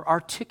become more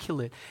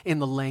articulate in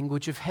the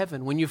language of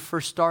heaven. When you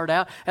first start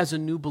out as a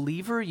new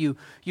believer, you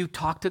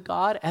talk to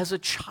God as a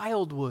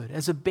child would,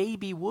 as a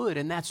baby would,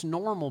 and that's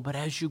normal. But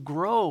as you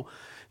grow,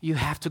 you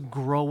have to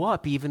grow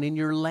up even in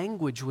your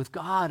language with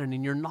God and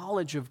in your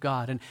knowledge of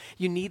God. And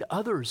you need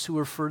others who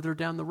are further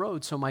down the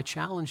road. So my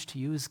challenge to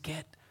you is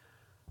get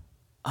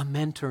a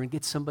mentor and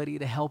get somebody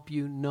to help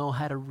you know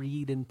how to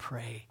read and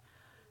pray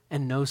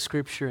and know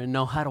Scripture and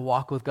know how to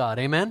walk with God.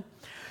 Amen?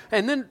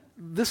 And then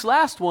this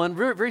last one,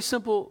 very, very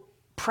simple,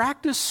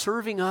 practice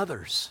serving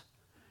others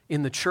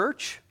in the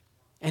church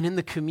and in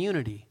the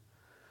community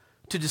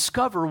to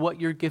discover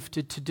what you're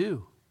gifted to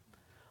do.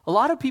 A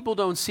lot of people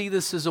don't see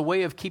this as a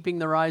way of keeping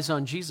their eyes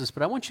on Jesus,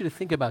 but I want you to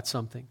think about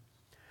something.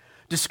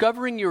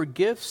 Discovering your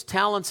gifts,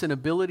 talents, and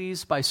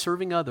abilities by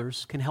serving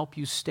others can help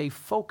you stay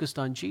focused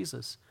on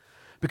Jesus,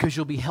 because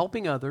you'll be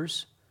helping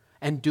others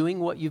and doing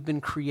what you've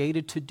been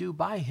created to do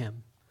by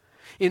Him.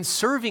 In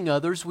serving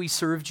others, we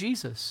serve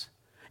Jesus.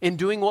 In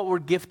doing what we're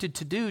gifted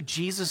to do,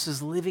 Jesus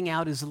is living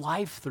out His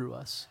life through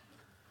us.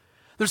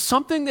 There's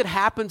something that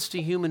happens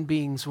to human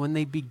beings when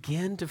they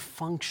begin to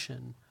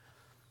function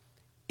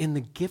in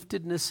the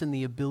giftedness and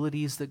the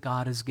abilities that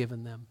God has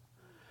given them.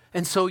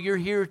 And so you're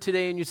here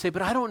today and you say,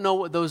 but I don't know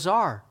what those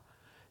are.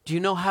 Do you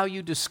know how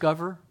you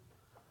discover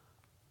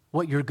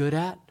what you're good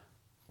at?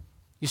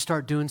 You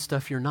start doing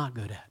stuff you're not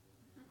good at.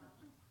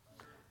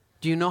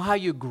 Do you know how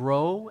you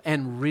grow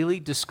and really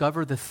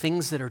discover the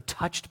things that are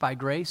touched by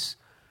grace?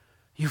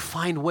 You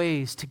find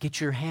ways to get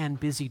your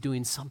hand busy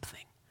doing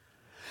something.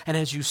 And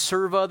as you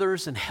serve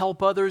others and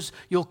help others,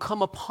 you'll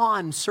come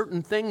upon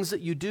certain things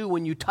that you do.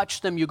 When you touch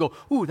them, you go,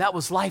 ooh, that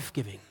was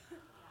life-giving.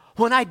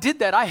 When I did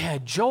that, I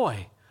had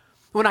joy.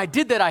 When I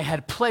did that, I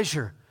had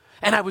pleasure.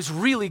 And I was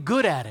really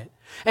good at it.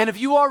 And if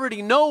you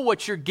already know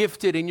what you're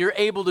gifted and you're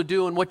able to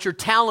do and what your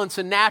talents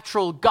and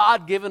natural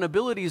God-given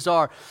abilities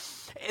are,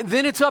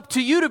 then it's up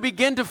to you to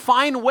begin to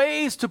find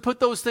ways to put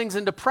those things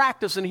into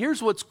practice. And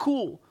here's what's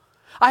cool.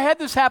 I had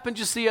this happen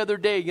just the other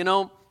day, you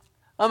know.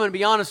 I'm going to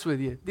be honest with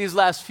you. These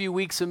last few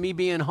weeks of me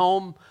being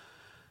home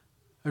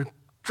are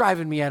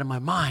driving me out of my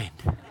mind.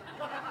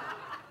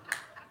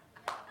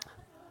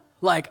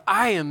 Like,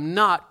 I am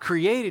not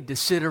created to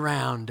sit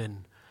around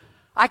and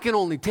I can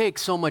only take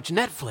so much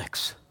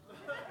Netflix.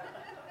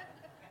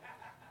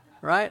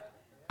 Right?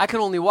 I can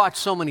only watch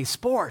so many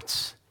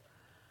sports.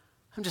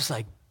 I'm just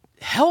like,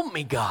 help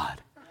me,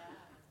 God.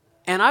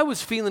 And I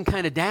was feeling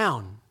kind of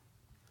down.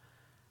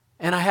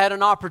 And I had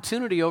an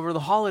opportunity over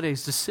the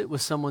holidays to sit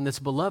with someone that's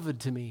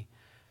beloved to me.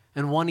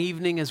 And one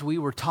evening as we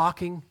were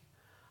talking,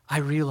 I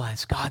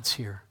realized God's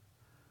here.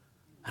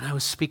 And I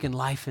was speaking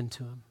life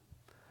into him.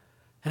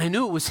 And I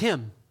knew it was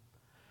him.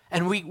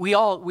 And we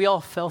all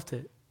felt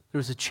it. There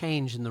was a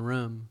change in the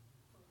room.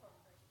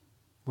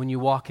 When you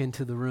walk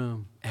into the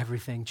room,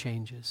 everything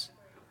changes.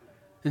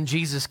 And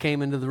Jesus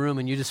came into the room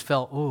and you just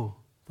felt, oh,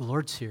 the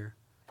Lord's here.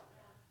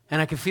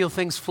 And I could feel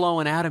things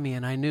flowing out of me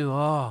and I knew,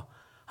 oh,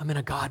 I'm in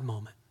a God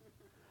moment.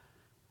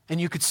 And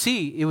you could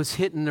see it was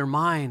hitting their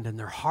mind and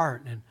their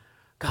heart and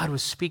God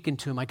was speaking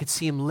to him. I could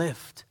see him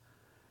lift.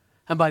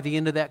 And by the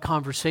end of that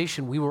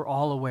conversation, we were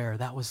all aware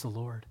that was the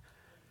Lord.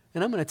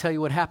 And I'm going to tell you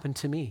what happened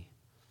to me.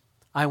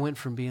 I went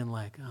from being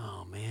like,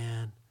 oh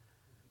man,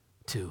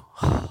 to,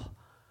 oh,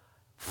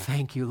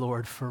 thank you,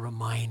 Lord, for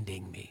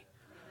reminding me.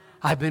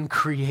 I've been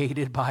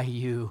created by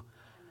you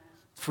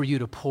for you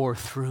to pour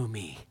through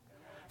me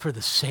for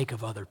the sake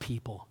of other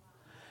people.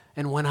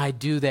 And when I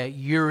do that,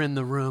 you're in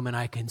the room and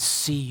I can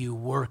see you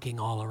working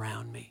all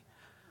around me.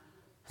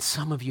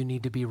 Some of you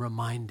need to be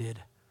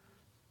reminded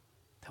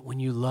that when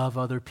you love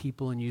other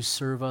people and you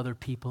serve other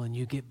people and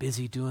you get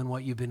busy doing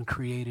what you've been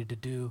created to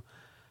do,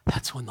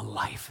 that's when the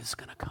life is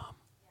going to come.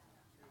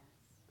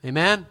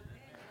 Amen?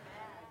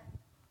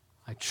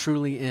 I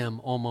truly am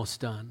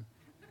almost done.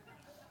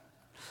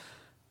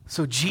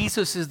 So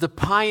Jesus is the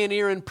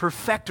pioneer and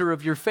perfecter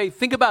of your faith.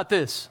 Think about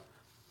this.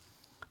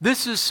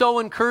 This is so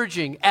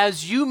encouraging.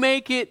 As you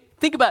make it,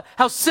 think about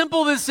how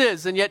simple this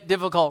is and yet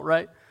difficult,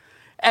 right?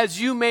 As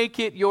you make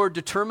it your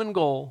determined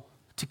goal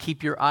to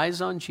keep your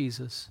eyes on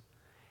Jesus,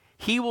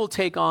 he will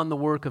take on the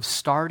work of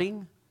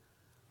starting,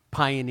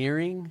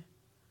 pioneering,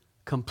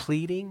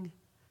 completing,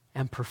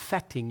 and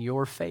perfecting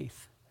your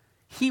faith.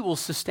 He will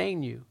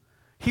sustain you.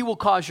 He will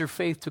cause your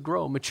faith to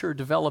grow, mature,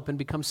 develop, and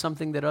become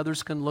something that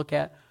others can look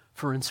at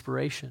for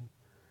inspiration.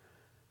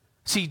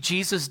 See,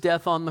 Jesus'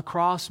 death on the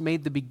cross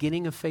made the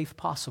beginning of faith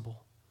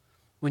possible.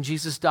 When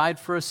Jesus died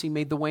for us, he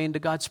made the way into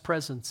God's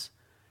presence.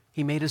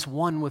 He made us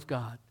one with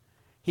God.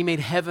 He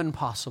made heaven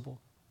possible.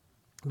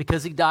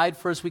 Because he died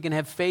for us, we can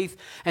have faith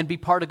and be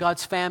part of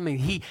God's family.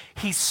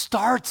 He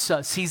starts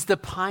us. He's the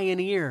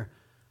pioneer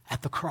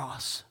at the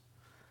cross.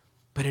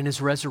 But in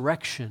his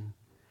resurrection,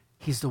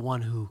 he's the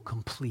one who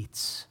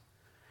completes.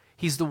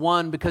 He's the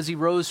one, because he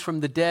rose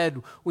from the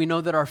dead, we know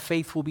that our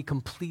faith will be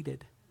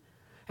completed.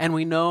 And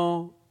we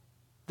know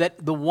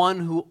that the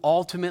one who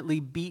ultimately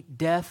beat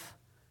death,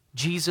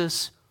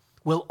 Jesus,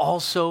 will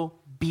also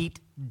beat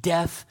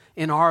death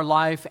in our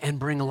life and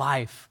bring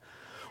life.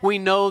 We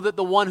know that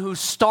the one who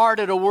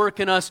started a work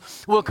in us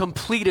will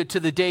complete it to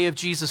the day of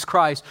Jesus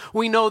Christ.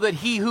 We know that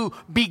he who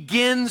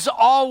begins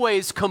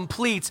always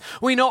completes.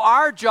 We know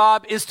our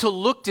job is to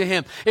look to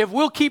him. If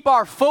we'll keep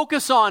our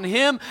focus on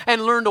him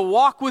and learn to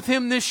walk with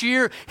him this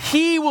year,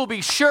 he will be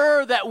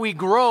sure that we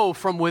grow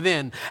from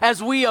within.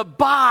 As we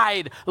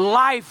abide,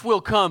 life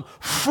will come,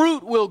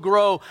 fruit will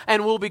grow,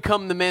 and we'll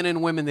become the men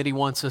and women that he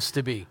wants us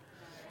to be.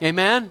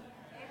 Amen?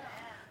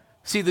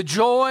 See, the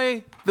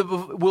joy that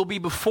will be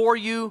before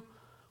you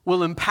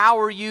will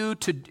empower you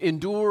to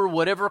endure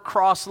whatever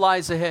cross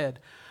lies ahead.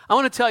 I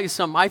want to tell you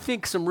something. I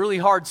think some really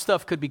hard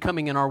stuff could be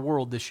coming in our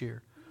world this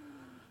year.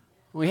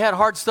 We had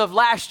hard stuff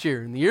last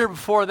year, and the year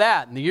before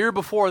that, and the year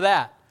before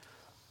that.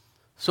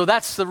 So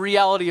that's the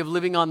reality of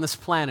living on this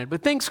planet.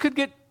 But things could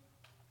get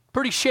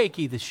pretty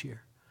shaky this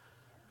year.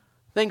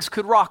 Things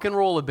could rock and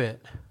roll a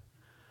bit.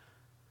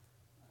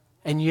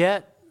 And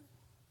yet,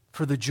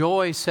 for the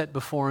joy set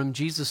before him,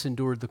 Jesus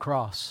endured the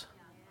cross.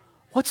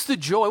 What's the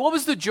joy? What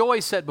was the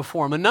joy set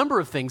before him? A number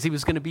of things. He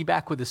was going to be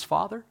back with his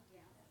Father.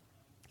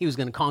 He was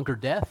going to conquer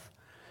death,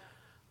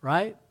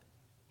 right?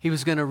 He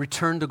was going to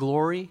return to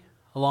glory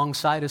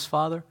alongside his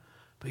Father.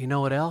 But you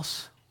know what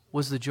else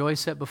was the joy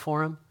set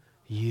before him?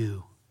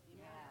 You.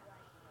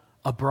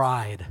 A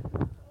bride,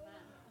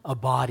 a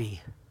body,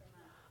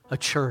 a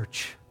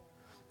church,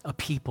 a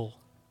people.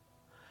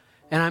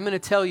 And I'm going to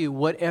tell you,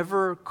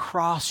 whatever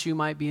cross you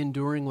might be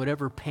enduring,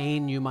 whatever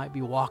pain you might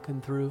be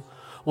walking through,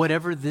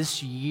 whatever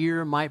this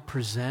year might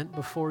present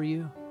before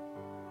you,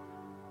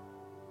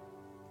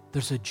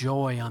 there's a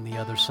joy on the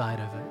other side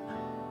of it.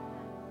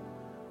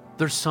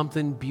 There's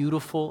something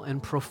beautiful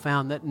and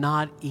profound that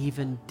not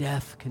even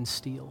death can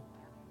steal.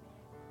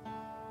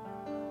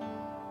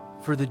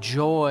 For the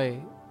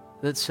joy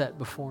that's set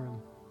before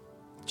him,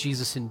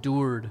 Jesus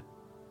endured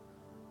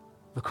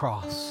the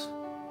cross,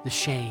 the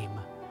shame,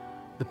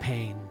 the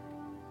pain.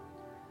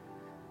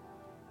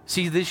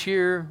 See, this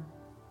year,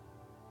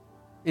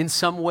 in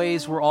some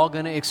ways, we're all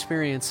going to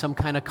experience some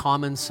kind of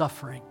common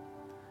suffering.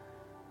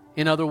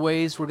 In other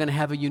ways, we're going to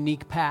have a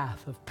unique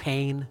path of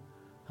pain,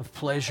 of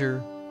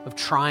pleasure, of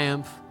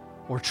triumph,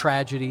 or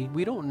tragedy.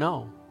 We don't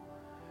know.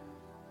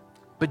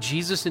 But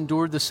Jesus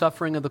endured the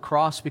suffering of the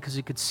cross because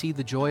he could see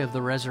the joy of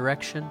the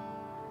resurrection.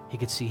 He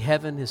could see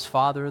heaven, his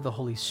Father, the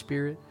Holy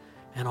Spirit,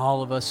 and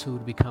all of us who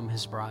would become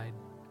his bride.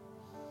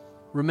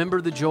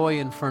 Remember the joy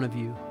in front of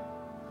you.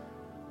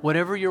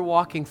 Whatever you're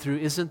walking through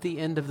isn't the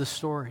end of the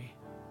story.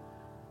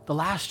 The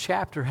last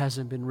chapter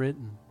hasn't been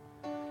written.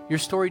 Your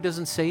story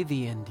doesn't say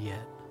the end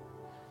yet.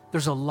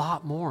 There's a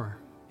lot more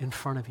in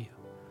front of you.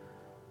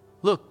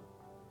 Look,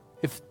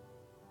 if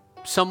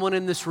someone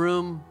in this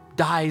room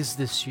dies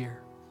this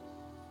year,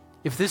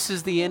 if this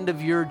is the end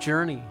of your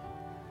journey,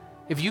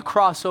 if you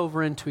cross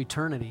over into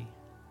eternity,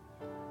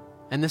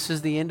 and this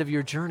is the end of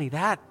your journey,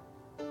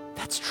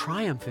 that's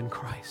triumph in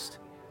Christ.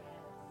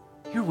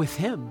 You're with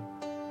him.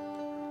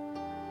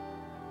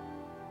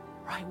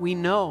 Right? We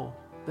know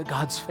that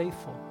God's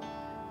faithful.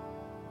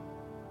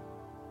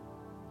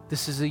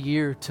 This is a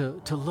year to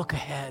look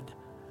ahead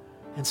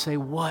and say,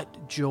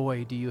 what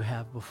joy do you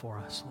have before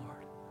us,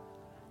 Lord?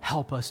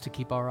 Help us to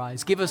keep our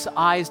eyes. Give us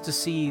eyes to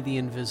see the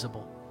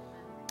invisible.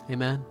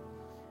 Amen.